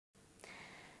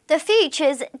The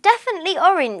future's definitely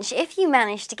orange if you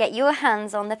manage to get your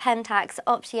hands on the Pentax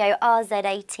Optio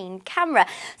RZ18 camera.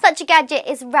 Such a gadget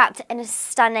is wrapped in a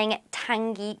stunning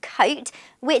tangy coat,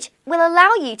 which will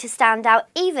allow you to stand out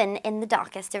even in the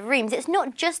darkest of rooms. It's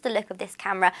not just the look of this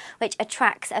camera which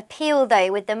attracts appeal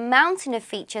though, with the mountain of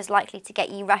features likely to get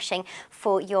you rushing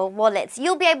for your wallets.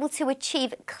 You'll be able to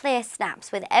achieve clear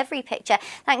snaps with every picture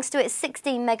thanks to its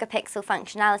 16 megapixel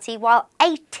functionality, while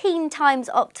 18 times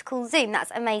optical zoom,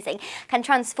 that's amazing, can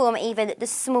transform even the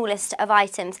smallest of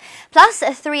items. Plus, a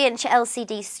 3-inch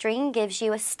LCD screen gives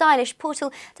you a stylish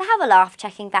portal to have a laugh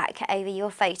checking back over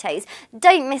your photos.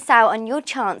 Don't miss out on your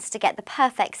chance to get the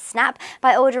perfect snap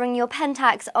by ordering your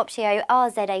Pentax Optio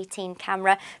RZ18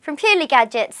 camera from Purely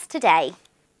Gadgets today.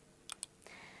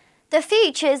 The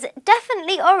future's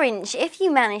definitely orange if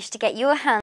you manage to get your hands